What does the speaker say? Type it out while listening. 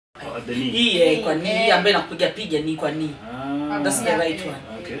Hii kwa ni ambaye nakupiga piga ni kwa ni. That's the right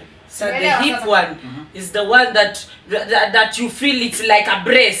one. Okay. So the hip one is the one that you feel it's like a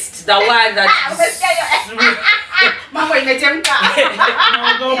breast. The one that mambo imechemka.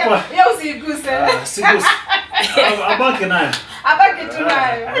 Naogopa. Yeye usiguse. Siguse. Abaki nayo. Abaki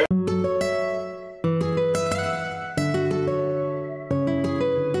tunayo.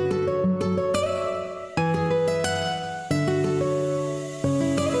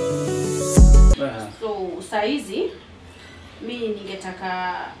 So saizi mimi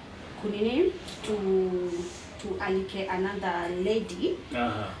ningetaka kunini tualike another lady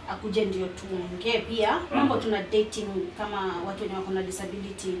akuje ndio tuongee pia mambo tuna dating kama watu wenye wako na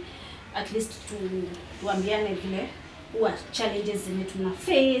disability, at least tuambiane vile huwa challenges zenye tuna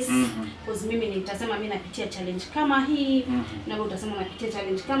face because mimi nitasema mimi napitia challenge kama hii na wewe utasema unapitia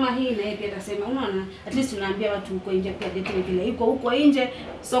challenge kama hii na yeye pia atasema unaona, at least tunaambia watu huko nje pia dating vile yuko huko nje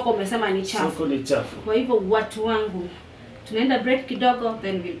soko umesema ni chafu. Soko ni chafu. Kwa hivyo watu wangu tunaenda break kidogo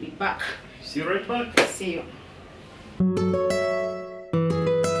then we'll be back. See you right back. See you.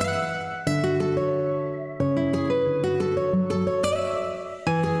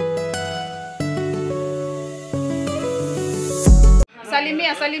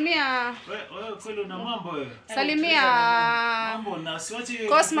 Salimia. Wewe kweli una mambo wewe. Salimia. Mambo na siwache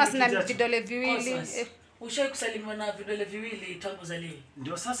Cosmas na vidole viwili. Ushai kusalimiwa na vidole viwili tangu zaliwe.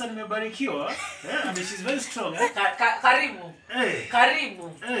 Ndio sasa nimebarikiwa. And she's very strong. Karibu.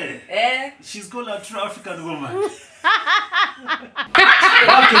 Karibu. She's called a true African woman.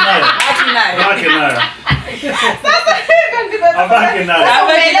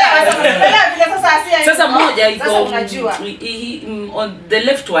 Sasa moja iko on the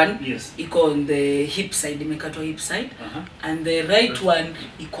left one, iko on the hip side, imekatwa hip side, and the right one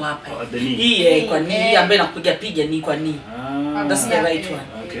iko hapa. Hii kwa ni ambaye nakupiga piga ni kwa ni. That's the right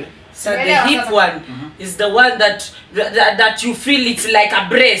one. Okay. So the hip one is the one that you feel it's like a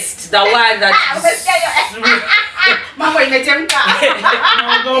breast. The one that mambo imechemka.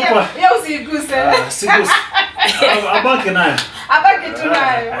 Naogopa. Yeye usiguse. Siguse. Abaki nayo. Abaki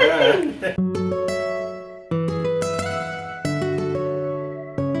tunayo.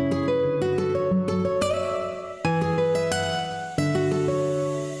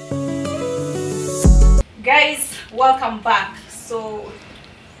 Guys, welcome back. So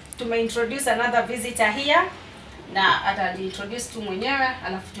introduce another visitor here na introduce tu mwenyewe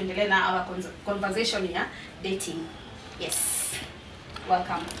alafu tuendelee na our conversation ya dating. Yes.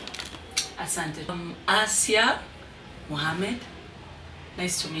 Welcome. Asante. Asia Mohammed.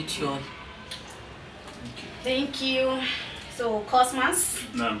 Nice to meet you all. Thank you. So Cosmas.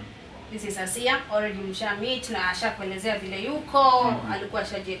 Naam. This is Asia, already msha meet na ashakuelezea vile yuko, alikuwa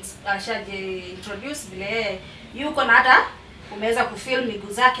ashaje introduce vile yuko na hata umeweza kufeel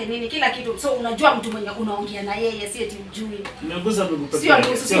miguu zake nini kila kitu. So unajua mtu mwenye unaongea na yeye si eti mjui. Nimeguza miguu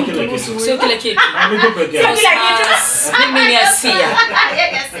pekee. Sio kila kitu. Sio kila kitu. Miguu pekee. Sio kila kitu. Mimi ni Asia.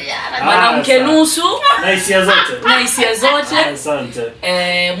 Mwanamke nusu na hisia zote. Na hisia zote. Asante.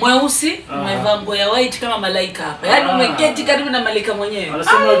 Mweusi, umevaa nguo ya white kama malaika hapa. Yaani umeketi karibu na malaika mwenyewe.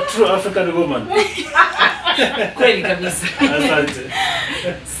 Anasema true African woman. Kweli kabisa. Asante.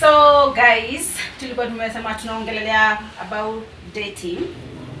 So guys, tulikuwa tumesema tunaongelelea about dating.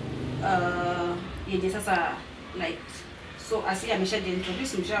 Yenye sasa like so Asia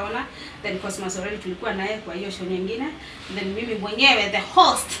ameshaintroduce mshaona, then Cosmas already tulikuwa naye kwa hiyo show nyingine, then mimi mwenyewe the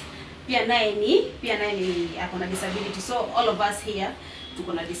host pia naye ni ako na disability, so all of us here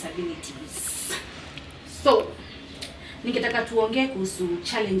tuko na disabilities. So ningetaka tuongee kuhusu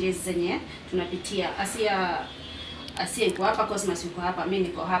challenges zenye tunapitia. Asia yuko hapa, Cosmas yuko hapa, mimi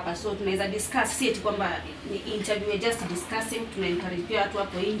niko hapa, so tunaweza discuss, si eti kwamba ni interview, just discussing. Tuna encourage watu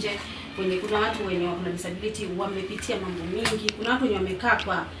hapo nje kwenye kuna watu wenye wana disability wamepitia mambo mingi. Kuna watu wenye wamekaa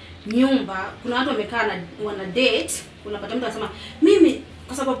kwa nyumba, kuna watu wamekaa na wana date, unapata mtu anasema mimi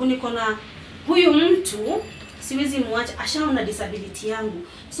kwa sababu niko na huyu mtu siwezi muacha, ashaona disability yangu,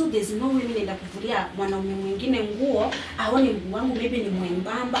 so there's no way mimi naenda kuvulia mwanaume mwingine nguo aone mguu wangu maybe ni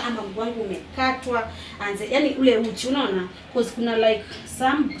mwembamba ama mguu wangu umekatwa, anze yani ule uchi, unaona, because kuna like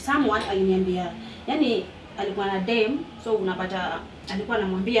someone aliniambia, yani alikuwa na dem, so unapata alikuwa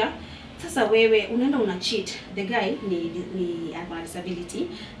anamwambia sasa wewe unaenda una cheat, the guy ni ana disability,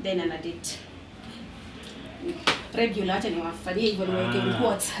 then ana date regular, hata ni wafanyie hivyo niweke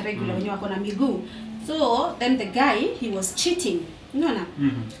reports regular wenyewe wako na miguu. So then the guy, he was cheating, unaona.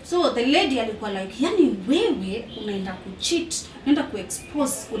 So the lady alikuwa like, yani wewe unaenda kucheat, unaenda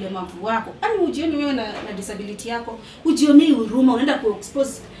kuexpose ulemavu wako, yani ujioni wewe na disability yako, ujioni huruma, unaenda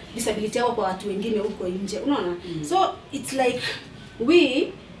kuexpose disability yako kwa watu wengine huko nje, unaona. So it's like we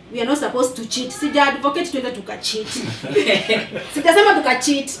we are not supposed to cheat. Sija advocate tuende tukacheat. Sijasema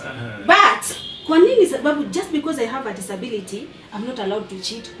tukacheat. But kwa nini? Sababu just because I have a disability, I'm not allowed to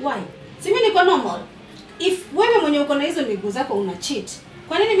cheat. Why? Si mimi niko normal. If wewe mwenye uko na hizo miguu zako una cheat,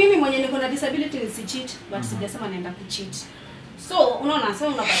 kwa nini mimi mwenye niko na disability nisi cheat? But sijasema naenda kucheat. So unaona, sasa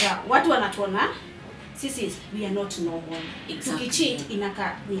unapata watu wanatuona sisi we are not normal. Tukicheat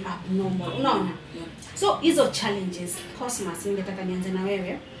inaka ni abnormal. Unaona? So hizo challenges, Cosmas, ningetaka nianze na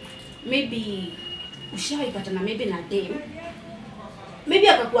wewe. Maybe ushaipata na maybe na dem. Maybe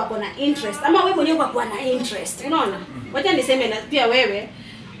akakuwa kuna interest ama wewe mwenyewe ukakuwa na interest. Unaona? Wacha niseme na pia wewe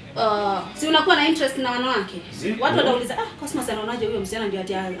si unakuwa na interest na wanawake. Watu watauliza, Cosmas anaonaje huyo msichana ndio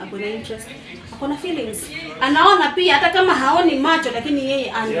ati ako na interest? Ako na feelings. Anaona pia hata kama haoni macho lakini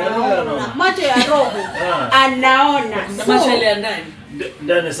yeye anaona. Macho ya roho. Anaona. Macho ya ndani.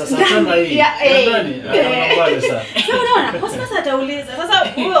 Ndani sasa tena hii. Ndani. Anaona sasa. Sasa unaona Cosmas atauliza. Sasa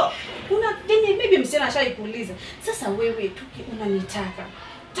huyo kuna yenye maybe msichana ashaikuuliza. Sasa wewe tuki unanitaka.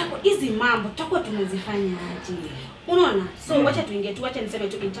 Tako hizi mambo tutakuwa tunazifanya aje? Unaona? So wacha tuingie tu, wacha niseme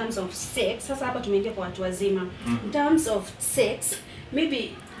tu in terms of sex. Sasa hapa tumeingia kwa watu wazima. In terms of sex, maybe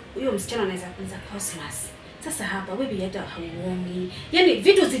huyo msichana anaweza kuanza Cosmas. Sasa hapa wewe hata hauoni. Yaani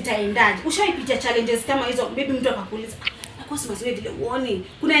vitu zitaendaje? Ushaipitia challenges kama hizo, maybe mtu akakuuliza, Cosmas wewe vile uoni,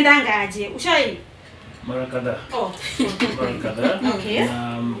 kunaendanga aje? Mara kadhaa. Mara kadhaa. Okay.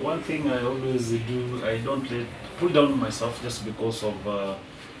 One thing I always do, I don't pull down myself just because of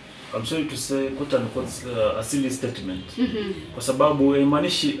I'm sorry to say quote unquote a silly statement. Kwa sababu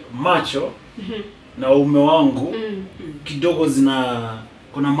imanishi macho na ume wangu kidogo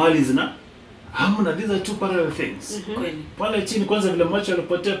kuna mali hamna, these are two parallel things. Pale chini kwanza vile macho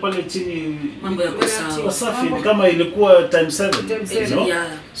yalipotea pale chini mambo ya safi kama ilikuwa times 7, you know?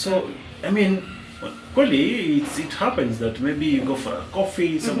 So I mean Kweli, it happens that maybe you go for a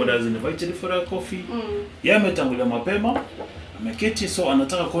coffee, somebody has invited you for a coffee. Yeye ametangulia mapema, ameketi, so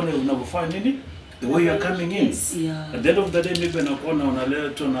anataka kuona unavyofanya nini, the way you are coming in. At the end of the day, maybe anakuona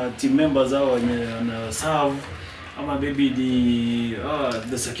unaletwa na team members hao wenye wana serve, ama maybe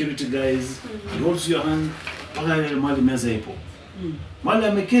the security guys, he holds your hand, paka mali meza ipo. Mali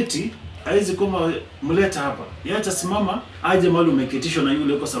ameketi, haizi kama mleta hapa. Yeye atasimama, aje mali umeketishwa na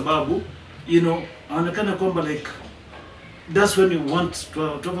yule kwa sababu you know, anaonekana kwamba like that's when you want to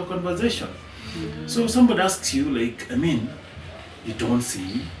have a conversation. So somebody asks you like, I mean, you don't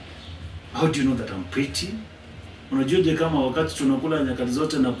see, how do you know that I'm pretty? Unajuaje kama wakati tunakula nyakati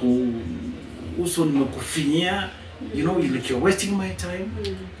zote na uso nimekufinyia, you know, like you're wasting my time.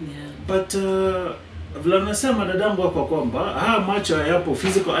 But vile nasema dadangu hapa kwamba macho hayapo,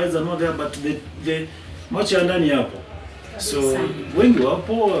 physical eyes are not there, but the macho ya ndani yapo. So wengi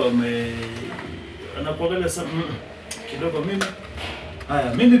wapo anakuangalia sana kidogo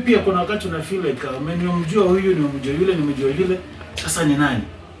mimi pia kuna wakati una feel like nimemjua huyu, nimemjua yule, nimejua yule, sasa ni nani?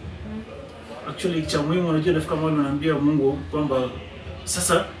 Actually cha muhimu unajua nafika mahali unaambia Mungu kwamba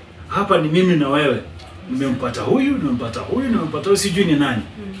sasa hapa ni mimi na wewe, nimempata huyu, sijui ni nani.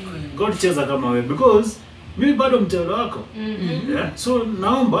 God cheza kama wewe because mimi bado mteule wako. Yeah? So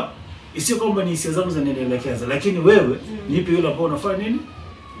naomba isio kwamba ni hisia zangu zinanielekeza, lakini wewe nipi yule ambao unafanya nini?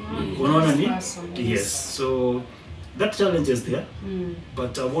 Unaona ni? Yes. So that challenge is there.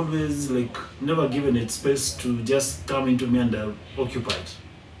 But I've always like never given it space to just come into me and occupy it.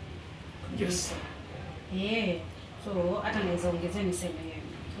 Yes. Yeah. So hata naweza ongezea niseme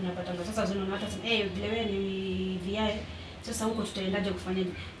unapata sasa unaona hata vile wewe ni VI sasa huko tutaendaje kufanyaje?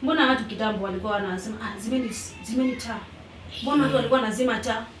 Mbona watu kitambo walikuwa wanasema zimeni taa. Mbona watu walikuwa nazima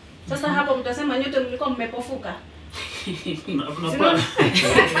taa? Sasa hapo mtasema nyote mlikuwa mmepofuka.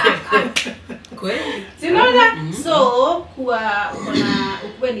 Kweli. Sinaona? So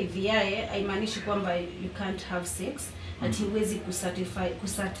ukuwe ni VI haimaanishi kwamba you can't have sex, ati huwezi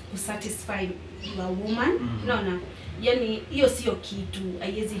kusatisfy your woman. Unaona? Yaani hiyo sio kitu,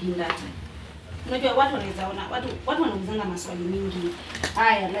 haiwezi hindata. Unajua watu wanaweza ona, watu wanauzanga maswali mingi.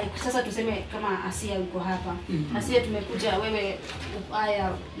 Haya, like sasa tuseme kama Asia uko hapa. Asia tumekuja wewe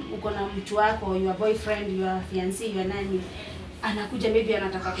uko na mtu wako, your boyfriend, your fiancé, your nani. Anakuja maybe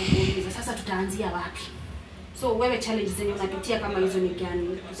anataka kukuuliza. Sasa tutaanzia wapi? So wewe challenge zenye unapitia kama hizo ni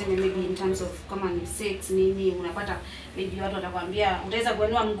gani? Tuseme maybe in terms of kama ni sex nini, unapata maybe watu watakwambia utaweza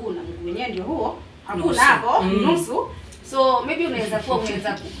kuinua mguu na mguu wenyewe ndio huo. Hakuna hapo nusu. So maybe unaweza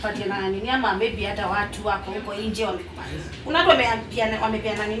kupatiana nini ama maybe hata watu wako huko nje wamekubali. Kuna watu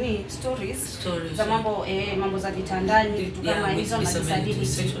wamepeana nini stories za mambo za vitandani vitu kama hizo na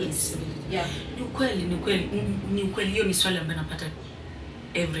disabilities. Yeah. Ni kweli hiyo ni swali ambayo napata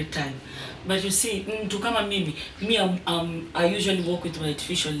every time. But you see, mtu kama mimi, I usually walk with my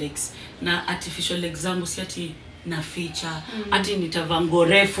artificial legs. Na artificial legs zangu si ati na feature, ati nitavaa nguo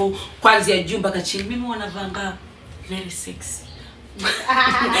refu kuanzia juu mpaka chini. Mimi wanavanga very sexy.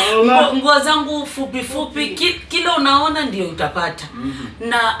 Nguo zangu fupi kila unaona ndio utapata.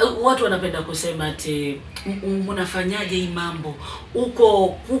 Na watu wanapenda kusema ati unafanyaje hii mambo?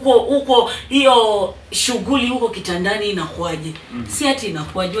 Uko hiyo shughuli huko kitandani inakuaje? Si ati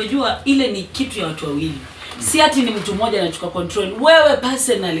inakuaje. Unajua ile ni kitu ya watu wawili. Si ati ni mtu mmoja anachukua control. Wewe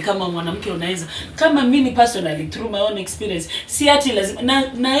personally kama mwanamke unaweza, kama mimi personally through my own experience, si ati lazima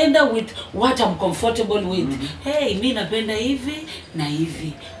naenda with what I'm comfortable with. Hey, mimi napenda hivi na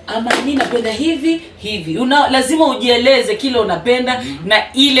hivi. Ama mimi napenda hivi. Lazima ujieleze kile unapenda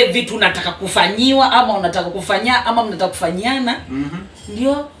na ile vitu unataka kufanyiwa ama unataka kufanya ama mnataka kufanyana.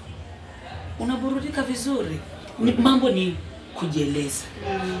 Ndio unaburudika vizuri. Mambo ni kujieleza.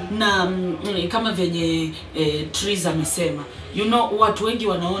 Na kama venye Triza amesema, watu wengi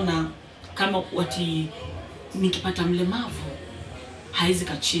wanaona kama nikipata mlemavu haizi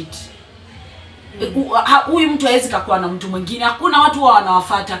ka cheat. Huyu mtu haizi kakuwa na mtu mwingine. Hakuna watu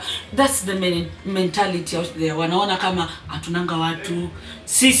wanawafuata. That's the mentality out there. Wanaona kama hatunanga watu,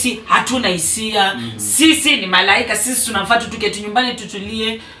 sisi hatuna hisia, sisi ni malaika, sisi tunafuata tuketi nyumbani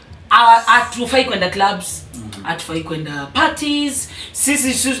tutulie. Hatufai kwenda clubs, hatufai kwenda parties.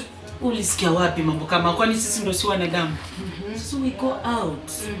 Sisi ulisikia wapi mambo kama? Kwani sisi ndio si wanadamu? So we go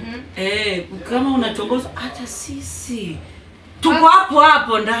out. Kama unatongoza hata sisi tuko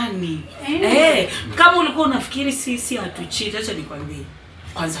hapo ndani. Kama ulikuwa unafikiri sisi hatucheat, acha nikwambie.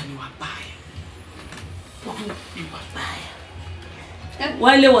 Kwanza ni wabaya.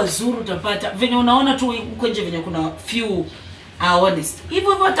 Wale wazuri utapata. Venye unaona tu uko nje venye kuna few honest.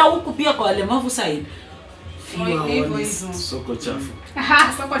 Hivyo hata huku pia kwa walemavu side. Soko chafu.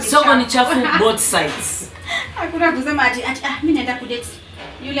 Soko ni chafu both sides. Hakuna kusema ati mimi naenda kudate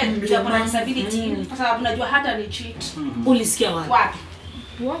yule mtu ako na disability kwa sababu unajua hata ni cheat. Ulisikia wapi?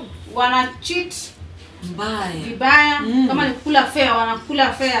 Wana cheat vibaya. Kama ni kukula fair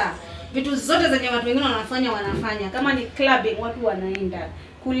wanakula fair. Vitu zote zenye watu wengine wanafanya. Kama ni clubbing watu wanaenda.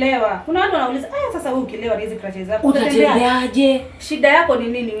 Kulewa. Kuna watu wanauliza, sasa wewe ukilewa hizi crutches zako utatembeaje? Shida yako ni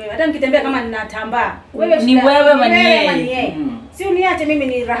nini wewe? Hata nikitembea kama ninatambaa. Wewe ni wewe mwenyewe. Si uniache mimi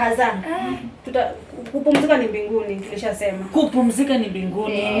ni raha zangu. Kupumzika ni mbinguni, tulishasema. Kupumzika ni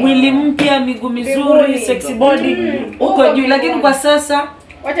mbinguni. Mwili mpya, miguu mizuri, sexy body uko juu, lakini kwa sasa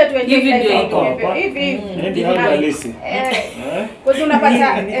wacha tuendelee hivi halisi. Kwa sababu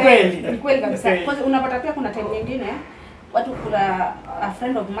unapata kweli kabisa. Kwa sababu unapata pia kuna time nyingine watu, kuna a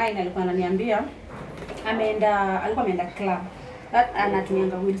friend of mine alikuwa ananiambia alikuwa ameenda club.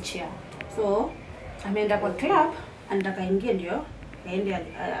 Anatumia wheelchair. So ameenda kwa club, anataka ingie ndio aende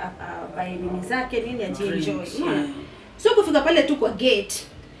buy nini zake nini ajienjoy. So kufika pale tu kwa gate,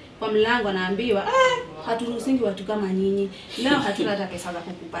 kwa mlango anaambiwa, haturuhusingi watu kama nyinyi. Leo hatuna hata pesa za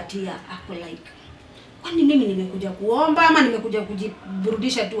kukupatia. Ako like, kwani mimi nimekuja kuomba ama nimekuja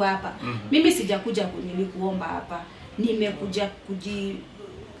kujiburudisha tu hapa? Mimi sijakuja kuomba hapa. Nimekuja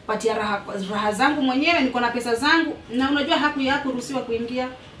kujipatia raha zangu mwenyewe, niko na pesa zangu na unajua hakuruhusiwa kuingia.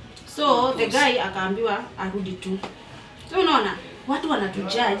 So the guy akaambiwa arudi tu. So unaona watu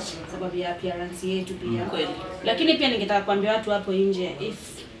wanatujudge sababu ya appearance yetu pia. Lakini pia ningetaka kuambia watu hapo nje, if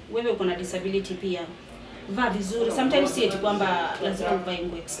wewe uko na disability pia vaa vizuri. Sometimes si eti kwamba lazima uvae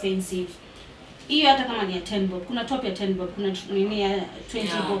nguo expensive. Hiyo hata kama ni ya 10 bob, kuna top ya 10 bob, kuna nini ya 20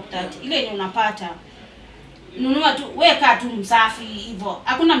 bob 30. Ile yenye unapata nunua tu, weka tu msafi hivyo.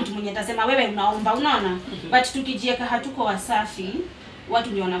 Hakuna mtu mwenye atasema wewe unaomba, unaona? But tukijieka hatuko wasafi, watu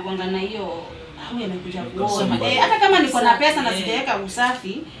ndio wanagonga na hiyo huyu amekuja kuona. Hata kama niko na pesa na sijaweka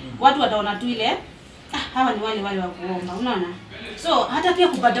usafi, watu wataona tu ile hawa ni wale wa kuomba, unaona? So hata pia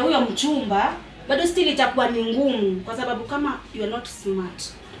kupata huyo mchumba bado still itakuwa ni ngumu, kwa sababu kama you are not smart,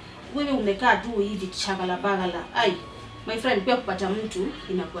 wewe umekaa tu hivi chagala bagala, my friend, pia kupata mtu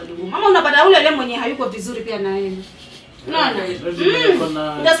inakuwa ngumu. Ama unapata ule mwenye hayuko vizuri pia na yeye. Unaona?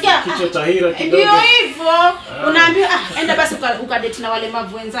 Unasikia kichwa tahira kidogo. Ndio hivyo. Unaambiwa enda basi ukadate na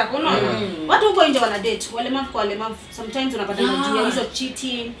walemavu wenzako. Unaona? Watu huko nje wana date walemavu kwa walemavu. Sometimes unapata najua hizo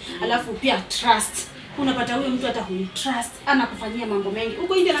cheating, alafu pia trust. Unapata huyo mtu hata trust, anakufanyia mambo mengi.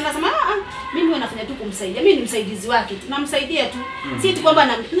 Huko nje anasema mimi nafanya tu kumsaidia. Mimi ni msaidizi wake. Tunamsaidia tu. Si eti kwamba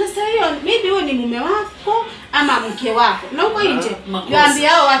na sasa hiyo maybe wewe ni mume wako ama mke wako. Na huko nje yaambia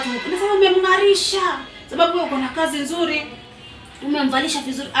hao watu, unasema umemngarisha. Sababu wewe uko na kazi nzuri, umemvalisha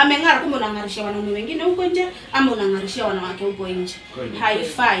vizuri, ameng'ara, kumbe unang'arisha wanaume wengine huko nje ama unang'arishia wanawake huko nje.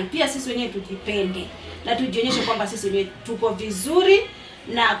 Haifai. Pia sisi wenyewe tujipende na tujionyeshe kwamba sisi wenyewe tuko vizuri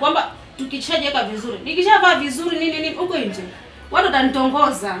na kwamba tukishajeka vizuri, nikishavaa vizuri nini huko nje watu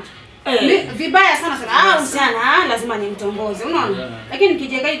watanitongoza vibaya sana usiana lazima nimtongoze, unaona? Lakini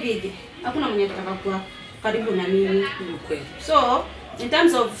nikijeka hivi hakuna mwenye atataka kuwa karibu na mimi. So in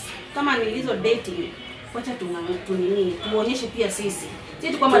terms of kama ni hizo dating, wacha tuonyeshe pia sisi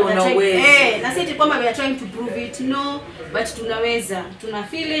sisi kwamba na sisi kwamba we are trying to prove it, no, but tunaweza, tuna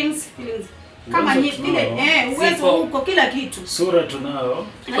feelings kama vile uwezo uko kila kitu, sura tunayo,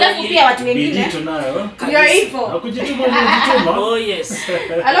 alafu pia watu wengine tunayo ndio hivyo hakujituma kujituma. Oh yes.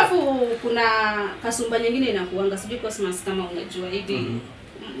 Alafu kuna kasumba nyingine inakuanga, sijui Cosmas kama unajua hivi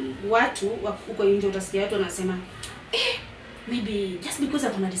watu huko nje utasikia watu wanasema maybe just because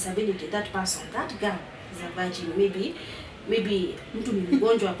of a disability that person, that girl is a virgin, maybe mtu ni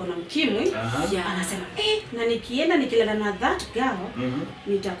mgonjwa hapo na ukimwi, anasema na nikienda nikilala na that girl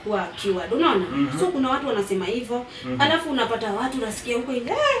nitakuwa cured, unaona? So kuna watu wanasema hivyo, alafu unapata watu unasikia huko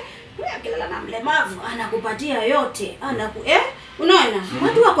nje akilala na mlemavu anakupatia yote, unaona?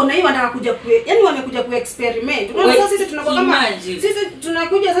 Watu wako na hiyo wanataka kuja yani wamekuja experiment. Unaona sasa sisi tunakuwa kama sisi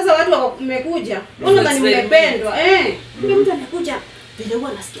tunakuja sasa watu wamekuja. Unaona ni mmependwa. Ndio mtu anakuja vile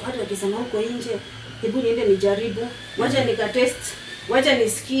huwa nasikia watu wakisema huko nje, hebu niende nijaribu, wacha nikatest, wacha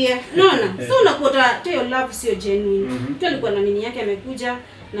nisikie. Unaona? So unakuta your love sio genuine. Mtu alikuwa na nini yake amekuja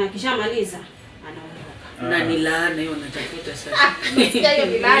na kishamaliza anaondoka. Na ni laana hiyo natafuta sasa. Hiyo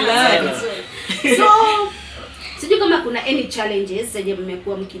ni laana. So sijui kama kuna any challenges zenye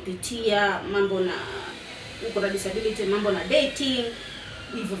mmekuwa mkipitia mambo na uko na disability, mambo na dating,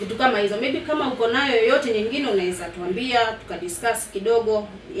 hivyo vitu kama hizo. Maybe kama uko nayo yoyote nyingine unaweza tuambia tukadiscuss kidogo,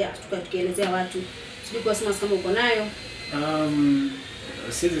 tukaelezea watu. Sijui kwa sababu kama uko nayo.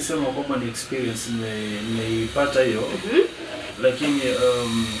 Siwezi sema kwamba ni experience nimeipata hiyo. Lakini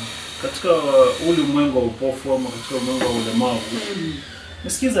katika ulimwengu wa upofu ama katika ulimwengu wa ulemavu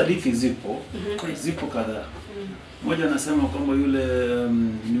nasikiza hadithi zipo kadhaa. Mmoja anasema kwamba yule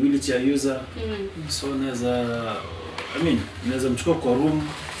ni wheelchair user, so naweza mchukua kwa room,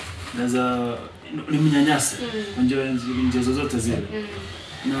 naweza nimnyanyase njia zozote zile.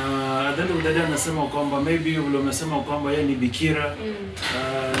 Na dada anasema kwamba maybe yule amesema kwamba yeye ni bikira,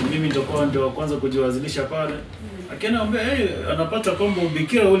 mimi ndio kwanza kujiwazilisha pale. Akianaambia anapata kwamba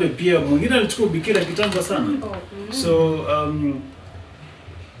ubikira ule pia mwingine alichukua ubikira kitambo sana. So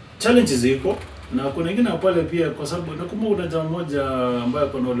challenges ziko na kuna wengine pale pia, kwa sababu nakumbuka kuna jamaa mmoja ambaye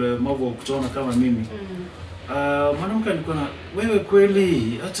kuna ulemavu wa kutoona kama mimi. Mwanamke alikuwa na wewe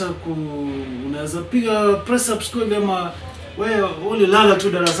kweli hata unaweza piga press ups kweli ama wewe ulilala tu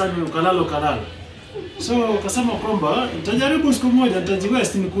darasani ukalala. So akasema kwamba nitajaribu siku moja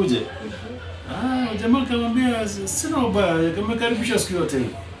nitajiwest nikuje. Jamaa akamwambia sina ubaya, kamekaribisha siku yote hiyo.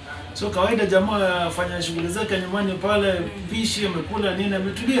 So kawaida jamaa afanya shughuli zake nyumbani pale, pishi amekula nini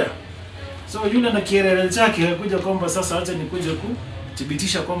ametulia. So yule na kielele chake kuja kwamba sasa acha nikuje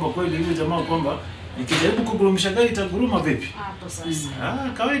kuthibitisha kwamba kweli yule jamaa kwamba nikijaribu kugurumisha gari itaguruma vipi. Hapo sasa.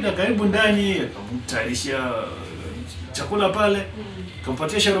 Kawaida karibu ndani akamtayarisha chakula pale,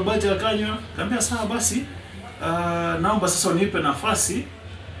 kampatia sharubati akanywa, kaambia sawa basi naomba sasa unipe nafasi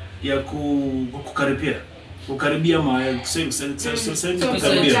ya kukaribia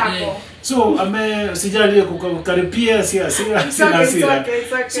so sijali kukaribia si hasira.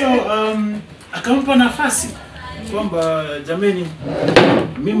 So akampa nafasi kwamba jameni,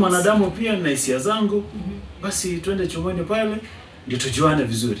 mimi mwanadamu pia na hisia zangu, basi twende chumbani pale ndio tujuane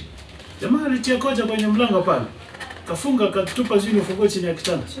vizuri. Jamaa alitia koja kwenye mlango pale, kafunga katupa zile funguo chini ya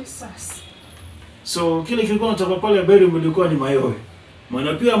kitanda. So kile kilikuwa natoka pale bedroom ilikuwa ni mayowe.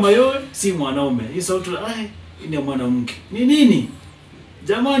 Maana pia mayowe si mwanaume. Hii sauti ni mwanamke. Ni nini?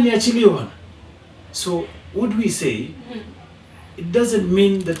 Jamani achiliwa. So would we say it doesn't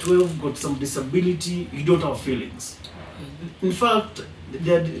mean that we've got some disability, you don't have feelings. In fact,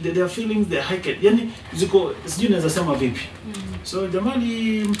 their feelings, they're heightened. Yani ziko sijui naweza sema vipi. So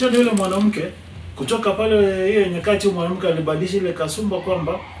jamani mtendo yule mwanamke kutoka pale hiyo nyakati mwanamke alibadilisha ile kasumba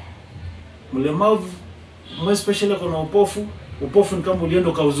kwamba mlemavu more especially kuna upofu ni kama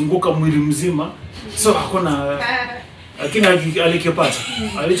ulienda kauzunguka mwili mzima. So hakuna lakini alikipata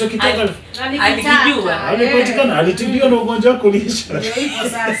alichokitaka alikijua alipatikana alitibiwa na ugonjwa wako uliisha. Ndio hivyo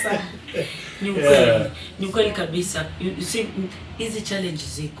sasa. Ni kweli kabisa. You see hizi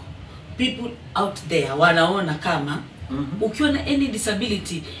challenges ziko. People out there wanaona kama ukiwa na any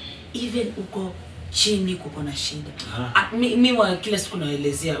disability even uko chini kuko na shida. Mimi kila siku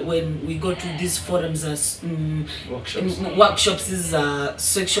naelezea when we go to these forums as workshops is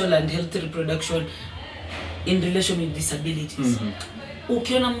sexual and health reproduction in relation with disabilities.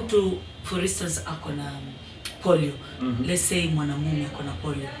 Ukiona mtu for instance akona polio. Let's say mwanamume akona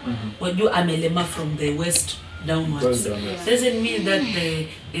polio. Wajua amelema from the west downwards. Doesn't mean that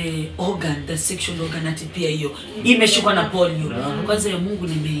the organ, the sexual organ ati pia hiyo imeshikwa na polio. Kwanza ya Mungu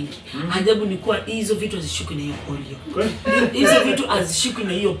ni mengi. Ajabu ni kuwa hizo vitu hazishikwi na hiyo polio. Hizo vitu hazishikwi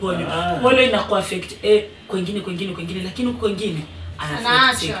na hiyo polio. Polio inakuwa affect kwingine lakini huko kwingine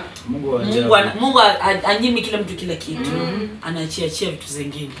anaacha. Mungu anyimi kila mtu kila kitu. Anaachia vitu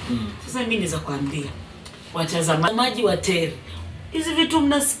zingine. Sasa mimi niweza kuambia watazamaji wa Terry, hizi vitu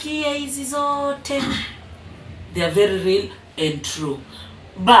mnasikia hizi zote they are very real and true,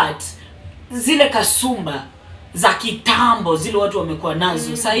 but zile kasumba za kitambo zile watu wamekuwa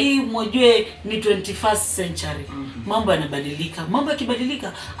nazo sasa hii mjue ni 21st century. Mambo yanabadilika, mambo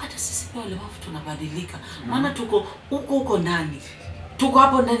yakibadilika hata sisi pia wale wafu tunabadilika. Maana tuko huko ndani, tuko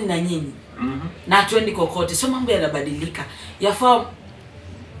hapo ndani na nyinyi na tuendi kokote, so mambo yanabadilika. Yafaa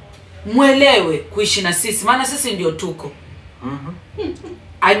muelewe kuishi na sisi, maana sisi ndio tuko.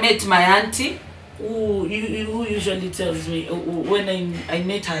 I met my auntie who usually tells me when I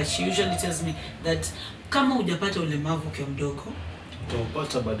met her, she usually tells me that kama hujapata ulemavu ukiwa mdogo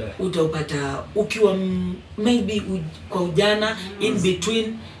utapata baadaye, utapata ukiwa maybe kwa ujana in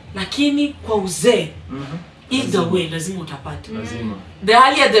between, lakini kwa uzee either way lazima utapata. Lazima. The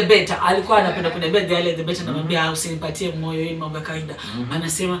earlier the better. Alikuwa anapenda kuniambia the earlier the better, namwambia usinipatie moyo hii mambo ya kawaida.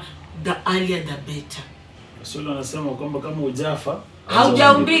 Anasema the earlier the better. Sio anasema kwamba kama hujafa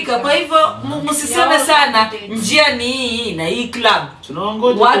haujaumbika. Kwa hivyo msiseme sana njia ni hii na hii club.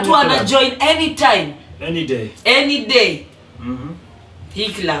 Tunaongoja watu wana join anytime, any day. Hii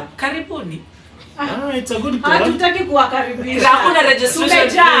club karibuni. It's a good club. Hatutaki kuwakaribisha. Hakuna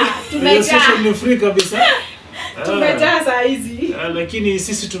registration. Registration ni free kabisa. Tumejaa saa hizi. Lakini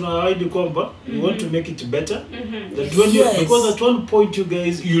sisi tunaahidi kwamba we want to make it better. That when you, because at one point you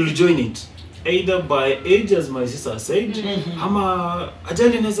guys you'll join it either by age as my sister said, ama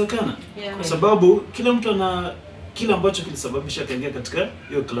ajali inawezekana. Kwa sababu kila mtu ana kila ambacho kilisababisha kaingia katika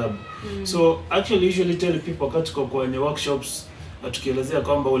hiyo club. So actually usually tell people wakati kwa kwenye workshops tukielezea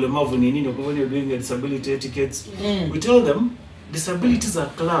kwamba ulemavu ni nini, kwa when you're doing a disability etiquettes, we tell them disabilities are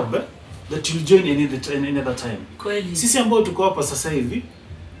club that you'll join any other time. Kweli. Sisi ambao tuko hapa sasa hivi,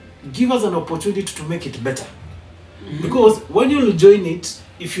 give us an opportunity to make it better. Because when you'll join it,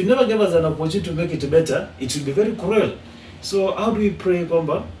 if you never give us an opportunity to make it better, it will be very cruel. So how do we pray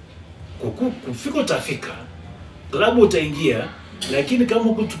kwamba kufika utafika, club utaingia, lakini kama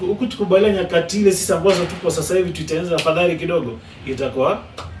huku tukubalia nyakati ile sisi ambazo tupo sasa hivi tutaanza afadhali kidogo, itakuwa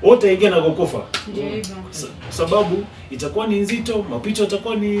wote ingia na kukufa. Ndio hivyo. Sababu itakuwa ni nzito, mapito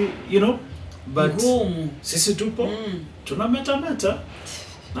itakuwa ni but sisi tupo tunameta.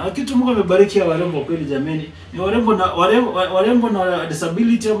 Na kitu Mungu amebariki ya warembo kweli jameni. Ni warembo na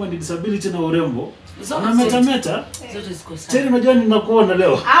disability ama ni disability na urembo. Wanameta. Zote ziko sawa. Tena unajua ninakuona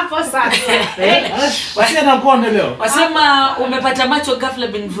leo. Hapo sasa. Wasia nakuona leo. Wasema umepata macho ghafla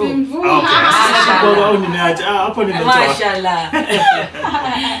bin vu. Okay. Au nimeacha. Hapo nimetoa. Mashallah.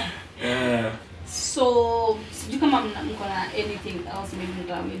 So, sijui kama mko na anything else maybe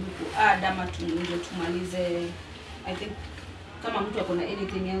to add ama tumalize. I think kama mtu akona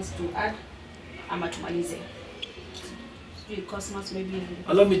anything else to add ama tumalize. Cosmos maybe.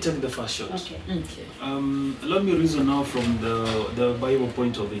 Let me take the first shot. Okay. Let me reason now from the Bible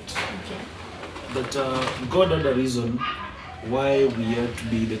point of it. Okay. That God had a reason why we had to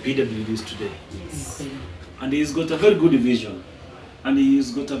be the PWDs today. Yes. And He's got a very good vision. And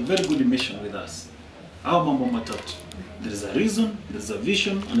He's got a very good mission with us. Our Mambo Matatu. There is a reason, there is a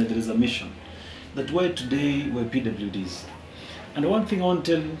vision, and there is a mission. That's why today we're PWDs. And one thing I want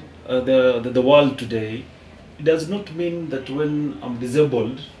to tell the world today, it does not mean that when I'm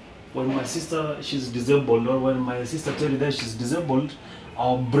disabled, when my sister she's disabled, or when my sister tells you that she's disabled,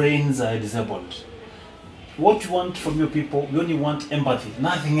 our brains are disabled. What you want from your people, we only want empathy,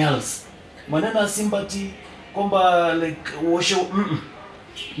 nothing else. Manena sympathy, kwamba like washo.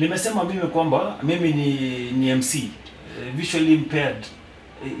 Nimesema mimi kwamba mimi ni MC, visually impaired,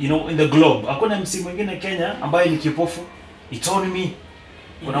 in the globe. Hakuna MC mwingine Kenya ambaye ni kipofu. It's only me.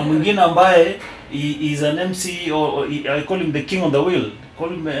 Kuna mwingine ambaye is an MC or I call him the king on the wheel. Call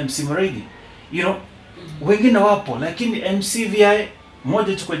him MC Mregi. Wengine wapo lakini MC VI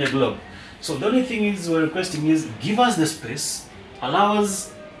moja tu kwenye globe. So the only thing is we're requesting is give us the space, allow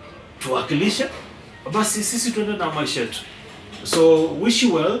us tuwakilisha, basi sisi tuende na maisha yetu. So wish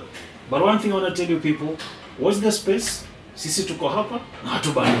you well, but one thing I want to tell you people, what's the space? Sisi tuko hapa na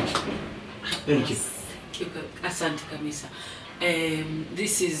hatubaniki. Thank you. Asante kabisa.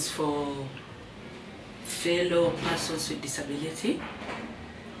 This is for fellow persons with disability.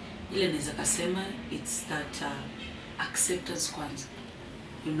 ile naweza kusema it's that acceptance kwanza,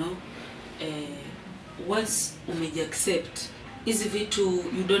 you know. Once umejiaccept hizi vitu,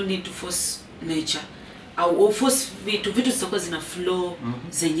 you don't need to force nature au force vitu zitakuwa zina flow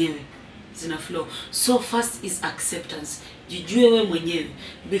zenyewe, zina flow. So first is acceptance. Jijue wewe mwenyewe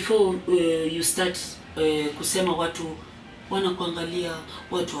before you start kusema watu wanakuangalia,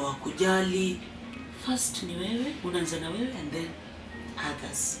 watu hawakujali. First ni wewe, unaanza na wewe and then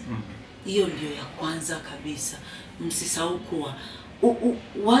others. Hiyo ndio ya kwanza kabisa. Msisahau kuwa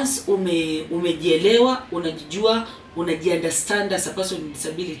once umejielewa, unajijua, unajiunderstand as a person with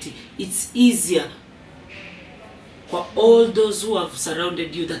disability, it's easier for all those who have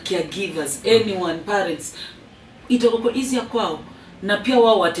surrounded you, the caregivers, anyone, parents, itakuwa easier kwao na pia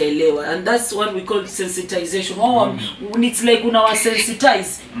wao wataelewa, and that's what we call sensitization. It's like unawa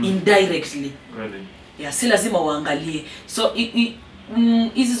sensitize indirectly. Really? Yeah, si lazima waangalie. So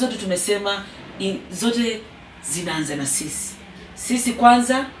hizi zote tumesema zote zinaanza na sisi. Sisi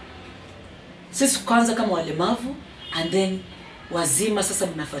kwanza kama walemavu, and then wazima sasa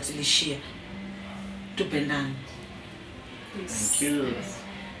mnafuatilishia. Tupendane. Thank you.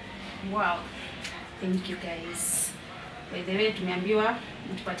 Wow. Thank you guys. By the way, tumeambiwa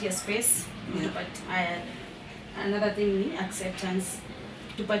mtupatie space, another thing ni acceptance.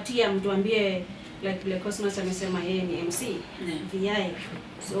 Tupatia mtuambie like Cosmos amesema yeye ni MC, VI.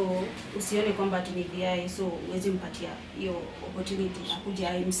 So usione kwamba tu ni VI, so uweze mpatia hiyo opportunity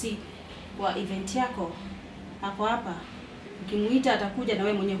akuja MC kwa event yako. Hapo hapa ukimuita atakuja na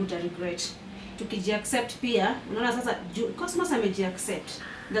wewe mwenyewe huta regret. Tukijiaccept pia, unaona sasa Cosmos amejiaccept.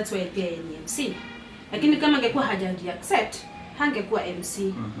 That's why pia ni MC. Lakini kama angekuwa hajajiaccept, hangekuwa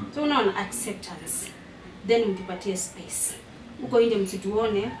MC. So unaona acceptance. Then mtupatie space. Uko nje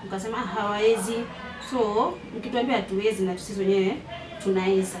msituone, mkasema hawawezi. So mkituambia hatuwezi na sisi wenyewe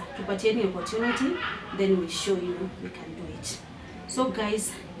tunaweza. Tupatieni opportunity, then we show you we can do it. So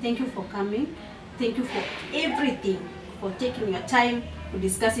guys, thank you for coming. Thank you for everything, for taking your time to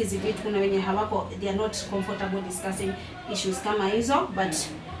discuss hizi vitu. Kuna wenye hawako, they are not comfortable discussing issues kama hizo, but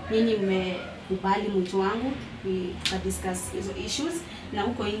nyinyi mmekubali mwito wangu we discuss hizo issues, na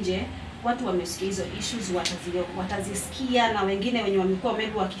huko nje watu wamesikia hizo issues, watazisikia, na wengine wenye wamekuwa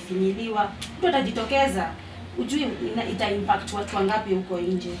maybe wakifinyiliwa, mtu atajitokeza. Ujui ita impact watu wangapi huko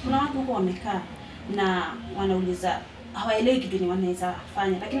nje. Kuna watu huko wamekaa na wanauliza, hawaelewi kitu ni wanaweza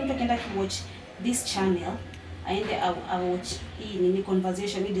fanya, lakini mtu akienda watch this channel, aende watch hii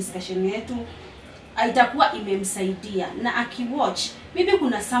conversation, hii discussion yetu, itakuwa imemsaidia. Na akiwatch, maybe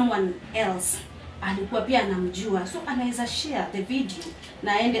kuna someone else alikuwa pia anamjua, so anaweza share the video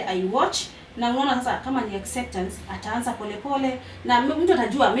na aende watch. Na unaona sasa kama ni acceptance, ataanza pole na mtu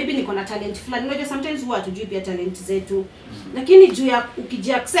atajua maybe niko na talent fulani. Unajua sometimes huwa hatujui pia talent zetu, lakini juu ya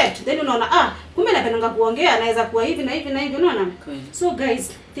ukijiaccept, then unaona kumbe napenda kuongea, naweza kuwa hivi na hivi na hivi, unaona. So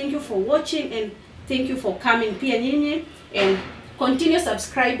guys, thank you for watching and thank you for coming pia nyinyi, and continue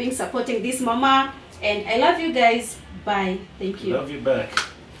subscribing, supporting this mama, and I love you guys. Bye. Thank you. Love you back.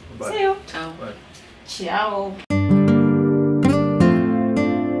 Bye. See you. Ciao. Bye. Ciao.